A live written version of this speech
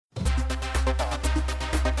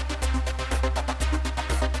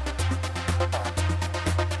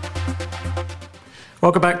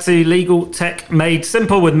Welcome back to Legal Tech Made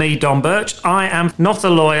Simple with me, Don Burch. I am not a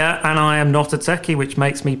lawyer and I am not a techie, which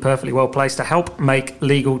makes me perfectly well placed to help make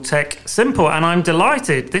legal tech simple. And I'm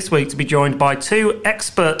delighted this week to be joined by two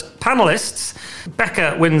expert panellists,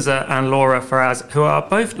 Becca Windsor and Laura Ferraz, who are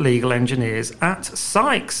both legal engineers at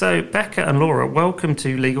SYKE. So Becca and Laura, welcome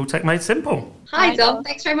to Legal Tech Made Simple. Hi, Dom.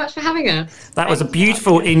 Thanks very much for having us. That was a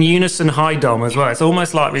beautiful in unison hi, Dom, as well. It's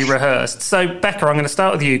almost like we rehearsed. So, Becca, I'm going to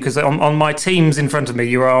start with you because on my teams in front of me,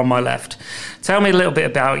 you are on my left. Tell me a little bit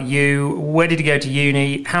about you. Where did you go to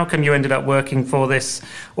uni? How come you ended up working for this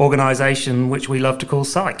organisation, which we love to call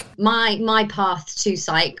SYKE? My path to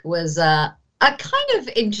SYKE was a kind of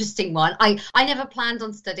interesting one. I never planned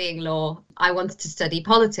on studying law. I wanted to study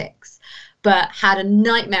politics, but had a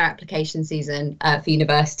nightmare application season for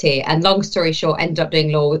university. And long story short, ended up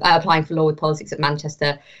doing applying for law with politics at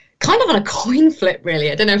Manchester, kind of on a coin flip,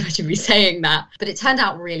 really. I don't know if I should be saying that, but it turned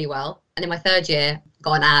out really well. And in my third year,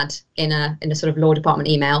 got an ad in a sort of law department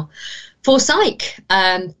email for SYKE.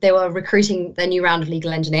 They were recruiting their new round of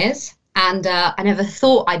legal engineers. And I never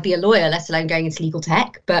thought I'd be a lawyer, let alone going into legal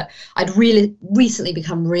tech. But I'd really recently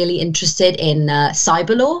become really interested in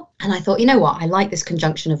cyber law. And I thought, you know what, I like this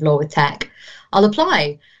conjunction of law with tech. I'll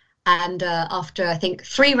apply. And after, I think,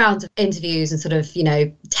 3 rounds of interviews and sort of,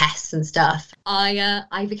 tests and stuff,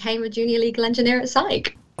 I became a junior legal engineer at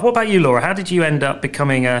SYKE. What about you, Laura? How did you end up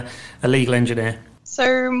becoming a legal engineer?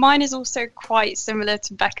 So mine is also quite similar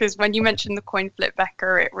to Becca's. When you mentioned the coin flip,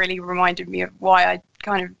 Becca, it really reminded me of why I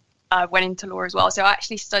kind of went into law as well. So I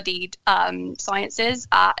actually studied sciences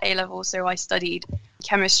at A-level. So I studied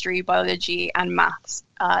chemistry, biology and maths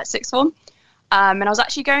sixth form. And I was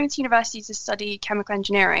actually going to university to study chemical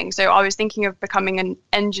engineering. So I was thinking of becoming an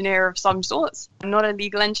engineer of some sorts. I'm not a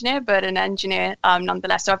legal engineer, but an engineer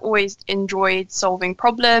nonetheless. So I've always enjoyed solving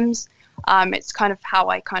problems. It's kind of how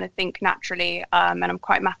I kind of think naturally. And I'm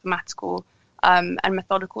quite mathematical and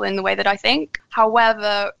methodical in the way that I think.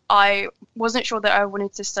 However, I wasn't sure that I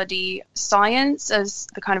wanted to study science as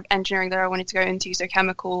the kind of engineering that I wanted to go into, so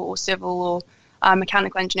chemical or civil or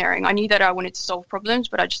mechanical engineering. I knew that I wanted to solve problems,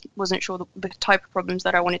 but I just wasn't sure the type of problems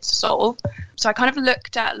that I wanted to solve. So I kind of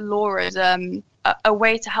looked at law as a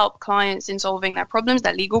way to help clients in solving their problems,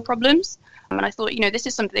 their legal problems. And I thought, this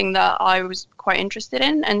is something that I was quite interested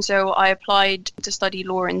in. And so I applied to study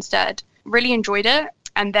law instead. Really enjoyed it.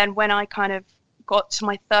 And then when I kind of got to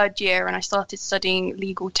my third year and I started studying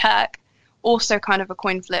legal tech, also kind of a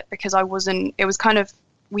coin flip because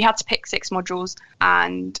we had to pick 6 modules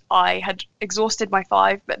and I had exhausted my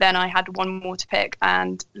 5, but then I had 1 more to pick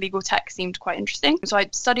and legal tech seemed quite interesting. So I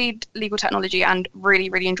studied legal technology and really,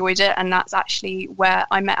 really enjoyed it. And that's actually where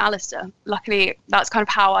I met Alistair. Luckily, that's kind of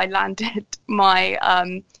how I landed my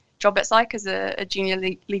job at SYKE as a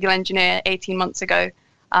junior legal engineer 18 months ago.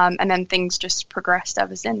 And then things just progressed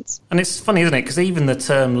ever since. And it's funny, isn't it? Because even the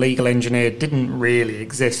term legal engineer didn't really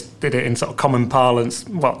exist, did it, in sort of common parlance,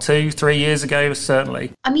 2-3 years ago,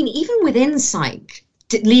 certainly? I mean, even within SYKE,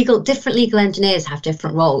 different legal engineers have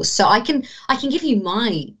different roles. So I can give you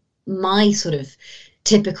my sort of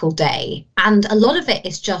typical day. And a lot of it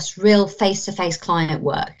is just real face-to-face client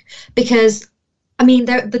work. Because I mean,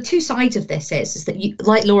 the 2 sides of this is that, you,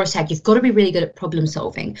 like Laura said, you've got to be really good at problem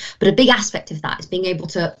solving. But a big aspect of that is being able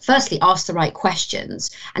to, firstly, ask the right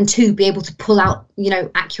questions, and 2, be able to pull out,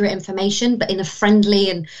 accurate information, but in a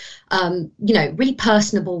friendly and, really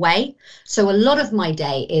personable way. So a lot of my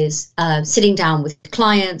day is sitting down with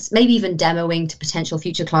clients, maybe even demoing to potential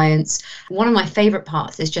future clients. One of my favorite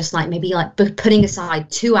parts is just maybe putting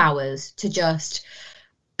aside 2 hours to just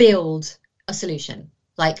build a solution.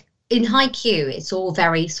 In high Q, it's all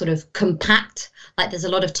very sort of compact. There's a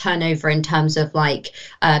lot of turnover in terms of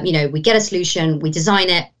we get a solution, we design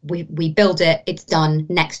it, we build it, it's done,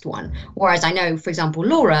 next one. Whereas I know, for example,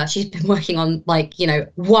 Laura, she's been working on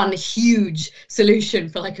one huge solution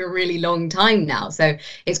for a really long time now. So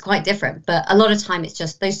it's quite different. But a lot of time it's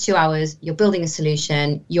just those 2 hours, you're building a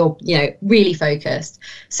solution, you're, really focused.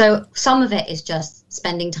 So some of it is just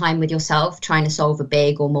spending time with yourself, trying to solve a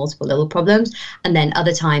big or multiple little problems. And then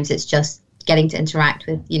other times it's just getting to interact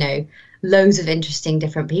with, loads of interesting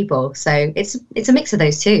different people. So it's a mix of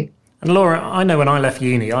those two. And Laura, I know when I left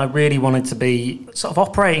uni, I really wanted to be sort of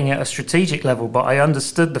operating at a strategic level, but I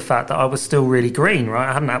understood the fact that I was still really green, right?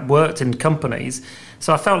 I hadn't worked in companies.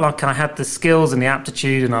 So I felt like I had the skills and the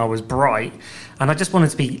aptitude and I was bright. And I just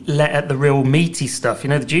wanted to be let at the real meaty stuff,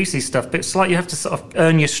 the juicy stuff. But it's like you have to sort of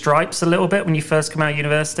earn your stripes a little bit when you first come out of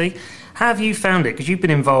university. How have you found it? Because you've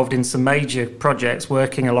been involved in some major projects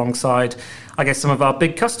working alongside, I guess, some of our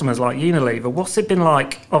big customers like Unilever. What's it been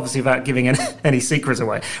like, obviously without giving any secrets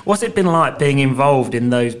away, what's it been like being involved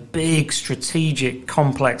in those big, strategic,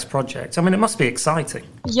 complex projects? I mean, it must be exciting.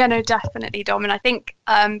 Yeah, no, definitely, Dom. And I think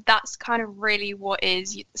that's kind of really what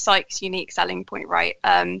is SYKE's unique selling point, right?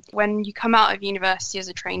 When you come out of university as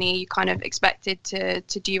a trainee, you're kind of expected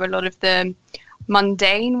to do a lot of the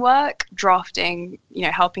mundane work, drafting,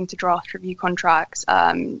 helping to draft review contracts,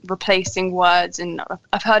 replacing words. And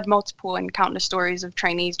I've heard multiple and countless stories of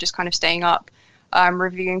trainees just kind of staying up,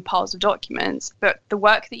 reviewing piles of documents. But the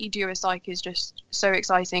work that you do at SYKE is just so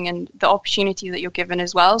exciting, and the opportunity that you're given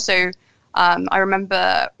as well. So I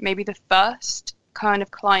remember maybe the first kind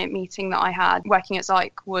of client meeting that I had working at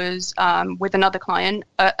SYKE was with another client,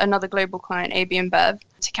 another global client, AB InBev,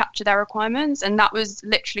 to capture their requirements. And that was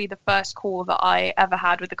literally the first call that I ever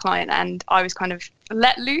had with the client. And I was kind of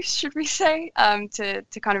let loose, should we say, to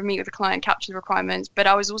kind of meet with the client, capture the requirements. But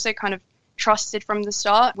I was also kind of trusted from the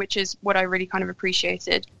start, which is what I really kind of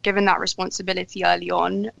appreciated, given that responsibility early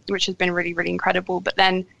on, which has been really, really incredible. But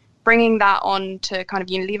then bringing that on to kind of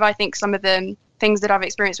Unilever, I think some of the things that I've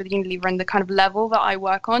experienced with Unilever and the kind of level that I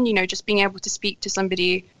work on, just being able to speak to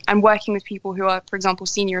somebody and working with people who are, for example,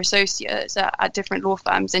 senior associates at different law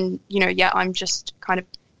firms. And, I'm just kind of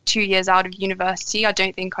 2 years out of university. I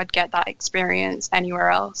don't think I'd get that experience anywhere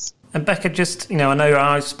else. And Becca, just, I know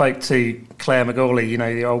I spoke to Claire McGawley,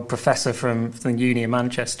 the old professor from the uni in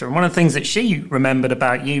Manchester. And one of the things that she remembered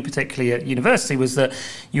about you, particularly at university, was that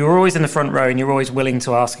you were always in the front row and you're always willing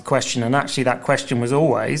to ask a question. And actually that question was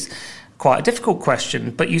always quite a difficult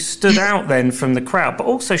question, but you stood out then from the crowd. But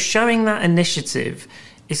also showing that initiative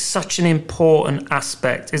is such an important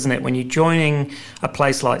aspect, isn't it, when you're joining a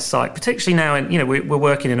place like SYKE, particularly now, we're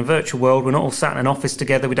working in a virtual world. We're not all sat in an office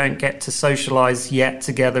together. We don't get to socialise yet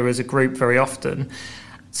together as a group very often.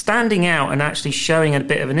 Standing out and actually showing a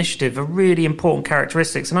bit of initiative are really important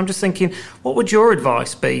characteristics. And I'm just thinking, what would your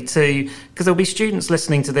advice be because there'll be students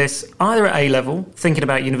listening to this, either at A-level, thinking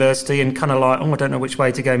about university and kind of like, I don't know which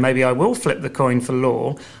way to go, maybe I will flip the coin for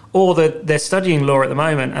law, or they're studying law at the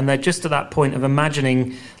moment and they're just at that point of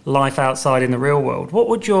imagining life outside in the real world. What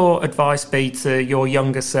would your advice be to your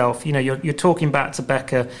younger self? You're talking back to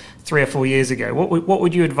Becca 3 or 4 years ago. What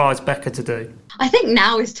would you advise Becca to do? I think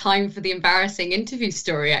now is time for the embarrassing interview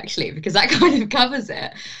story, actually, because that kind of covers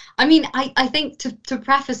it. I mean, I think to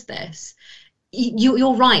preface this,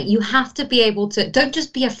 you're right. You have to be able to, don't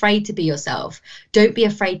just be afraid to be yourself. Don't be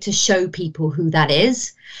afraid to show people who that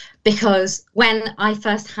is. Because when I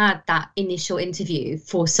first had that initial interview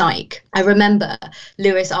for SYKE, I remember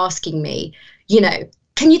Lewis asking me,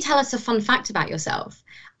 can you tell us a fun fact about yourself?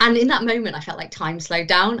 And in that moment, I felt like time slowed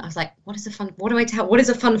down. I was like, what is a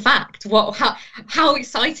fun fact? How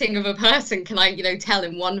exciting of a person can I, tell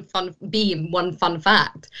in one fun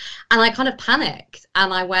fact? And I kind of panicked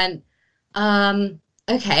and I went,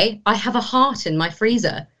 okay, I have a heart in my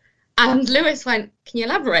freezer. And Lewis went, can you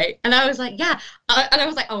elaborate? And I was like, yeah. And I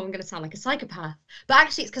was like, I'm going to sound like a psychopath. But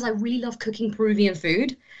actually, it's because I really love cooking Peruvian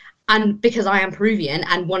food. And because I am Peruvian,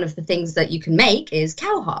 and one of the things that you can make is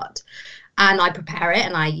cow heart. And I prepare it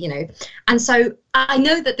and and so I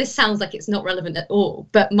know that this sounds like it's not relevant at all.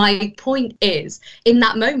 But my point is, in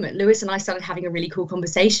that moment, Lewis and I started having a really cool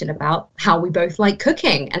conversation about how we both like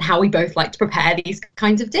cooking and how we both like to prepare these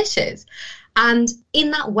kinds of dishes. And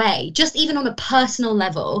in that way, just even on a personal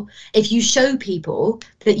level, if you show people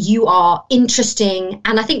that you are interesting,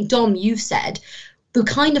 and I think, Dom, you've said, the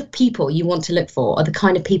kind of people you want to look for are the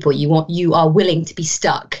kind of people you are willing to be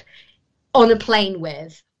stuck on a plane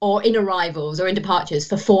with, or in arrivals or in departures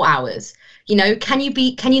for 4 hours. Can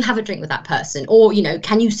you have a drink with that person? Or,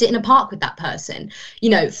 can you sit in a park with that person,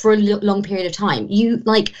 for a long period of time?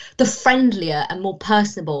 The friendlier and more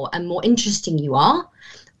personable and more interesting you are,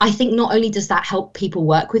 I think not only does that help people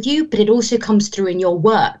work with you, but it also comes through in your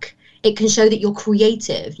work. It can show that you're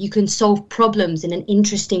creative. You can solve problems in an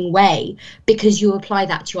interesting way because you apply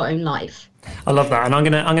that to your own life. I love that, and I'm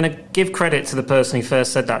gonna give credit to the person who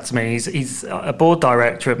first said that to me. He's a board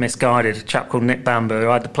director at Misguided, a chap called Nick Bamber, who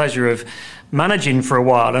I had the pleasure of managing for a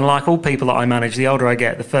while. And like all people that I manage, the older I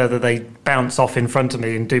get, the further they bounce off in front of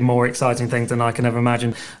me and do more exciting things than I can ever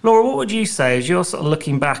imagine. Laura, what would you say as you're sort of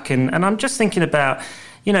looking back and I'm just thinking about,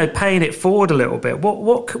 paying it forward a little bit?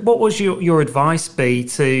 What was your advice be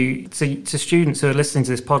to students who are listening to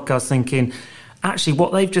this podcast thinking, actually,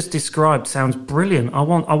 what they've just described sounds brilliant. I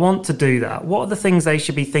want to do that. What are the things they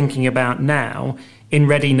should be thinking about now in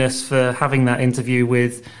readiness for having that interview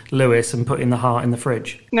with Lewis and putting the heart in the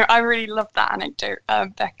fridge? No, I really love that anecdote,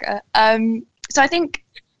 Becca. So I think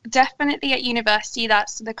definitely at university,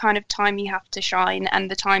 that's the kind of time you have to shine, and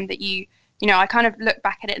the time that I kind of look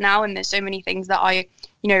back at it now, and there's so many things that I,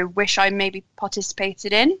 wish I maybe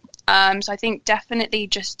participated in. So I think definitely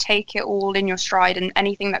just take it all in your stride, and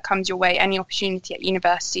anything that comes your way, any opportunity at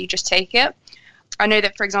university, just take it. I know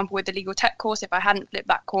that, for example, with the legal tech course, if I hadn't flipped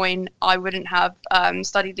that coin, I wouldn't have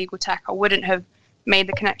studied legal tech. I wouldn't have made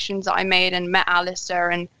the connections that I made and met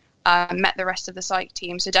Alistair and met the rest of the SYKE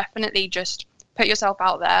team. So definitely just put yourself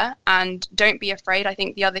out there and don't be afraid. I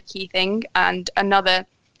think the other key thing, and another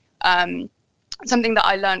something that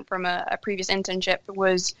I learned from a previous internship,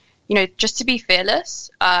 was, just to be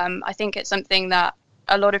fearless. I think it's something that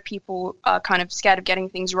a lot of people are kind of scared of getting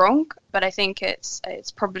things wrong, but I think it's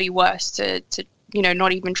probably worse to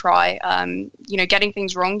not even try. Getting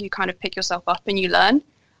things wrong, you kind of pick yourself up and you learn.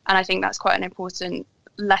 And I think that's quite an important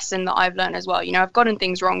lesson that I've learned as well. I've gotten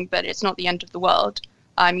things wrong, but it's not the end of the world.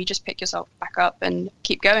 You just pick yourself back up and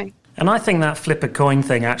keep going. And I think that flip a coin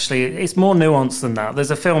thing, actually, it's more nuanced than that. There's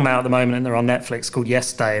a film out at the moment, and they're on Netflix, called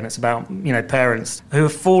Yesterday, and it's about, parents who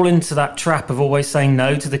fall into that trap of always saying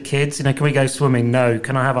no to the kids. Can we go swimming? No.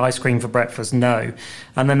 Can I have ice cream for breakfast? No.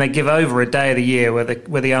 And then they give over a day of the year where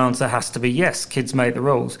the answer has to be yes, kids make the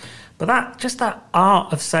rules. But that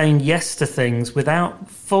art of saying yes to things without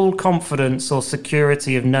full confidence or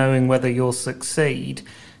security of knowing whether you'll succeed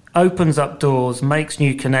opens up doors, makes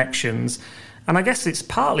new connections. And I guess it's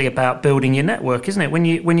partly about building your network, isn't it? When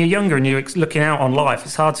you're younger and you're looking out on life,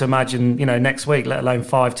 it's hard to imagine, next week, let alone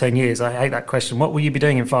 5-10 years. I hate that question. What will you be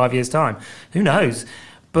doing in 5 years' time? Who knows?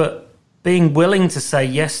 But being willing to say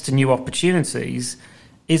yes to new opportunities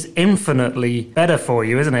is infinitely better for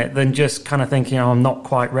you, isn't it, than just kind of thinking, oh, I'm not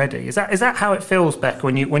quite ready. Is that how it feels, Becca,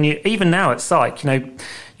 when you even now at SYKE,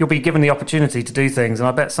 you'll be given the opportunity to do things, and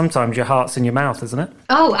I bet sometimes your heart's in your mouth, isn't it?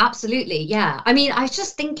 Oh, absolutely, yeah. I mean, I was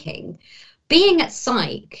just thinking, being at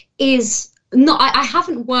SYKE is not, I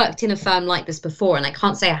haven't worked in a firm like this before, and I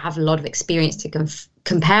can't say I have a lot of experience to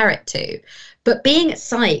compare it to, but being at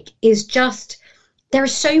SYKE is just, there are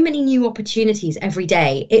so many new opportunities every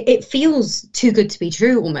day. It feels too good to be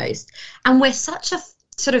true almost. And we're such a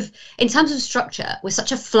sort of, in terms of structure, we're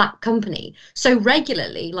such a flat company. So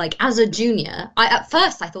regularly, like as a junior, at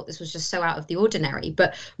first I thought this was just so out of the ordinary,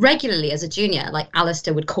 but regularly as a junior, like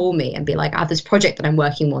Alistair would call me and be like, I have this project that I'm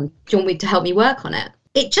working on. Do you want me to help me work on it?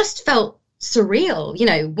 It just felt surreal.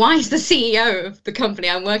 Why is the CEO of the company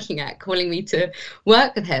I'm working at calling me to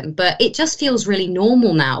work with him? But it just feels really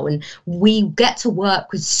normal now, and we get to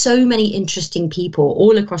work with so many interesting people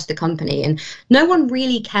all across the company, and no one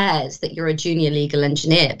really cares that you're a junior legal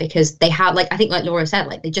engineer, because they have, like, I think like Laura said,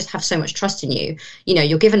 like, they just have so much trust in you.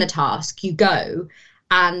 You're given a task, you go,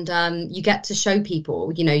 and you get to show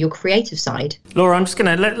people, your creative side. Laura, I'm just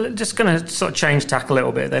gonna sort of change tack a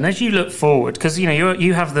little bit then. As you look forward, because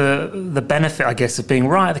you have the benefit, I guess, of being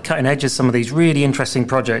right at the cutting edge of some of these really interesting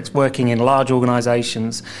projects, working in large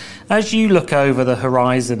organisations. As you look over the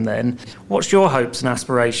horizon, then, what's your hopes and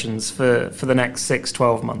aspirations for the next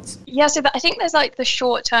 6-12 months? Yeah, so I think there's like the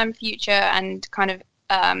short-term future and kind of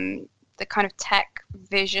the kind of tech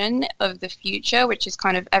vision of the future, which is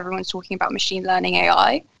kind of everyone's talking about machine learning,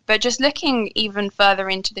 AI. But just looking even further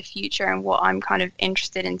into the future, and what I'm kind of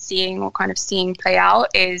interested in seeing, or kind of seeing play out,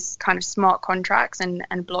 is kind of smart contracts and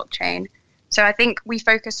blockchain. So I think we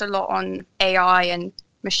focus a lot on AI and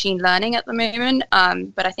machine learning at the moment,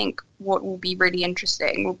 but I think what will be really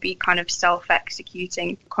interesting will be kind of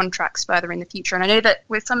self-executing contracts further in the future. And I know that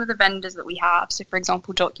with some of the vendors that we have, so for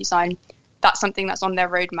example DocuSign, that's something that's on their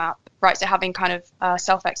roadmap, right? So having kind of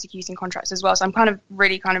self-executing contracts as well. So I'm kind of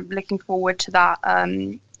really kind of looking forward to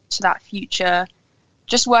that future,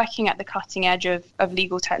 just working at the cutting edge of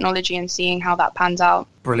legal technology and seeing how that pans out.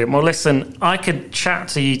 Brilliant. Well, listen, I could chat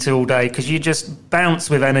to you two all day, because you just bounce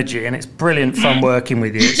with energy, and it's brilliant fun working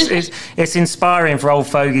with you. It's inspiring for old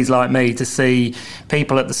fogies like me to see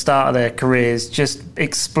people at the start of their careers just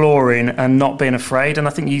exploring and not being afraid. And I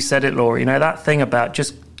think you said it, Laura, that thing about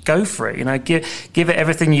just go for it, give it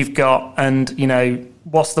everything you've got, and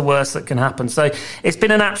what's the worst that can happen. So it's been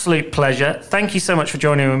an absolute pleasure. Thank you so much for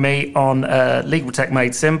joining with me on Legal Tech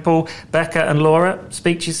Made Simple. Becca and Laura,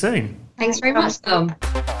 speak to you soon. Thanks very much, Tom.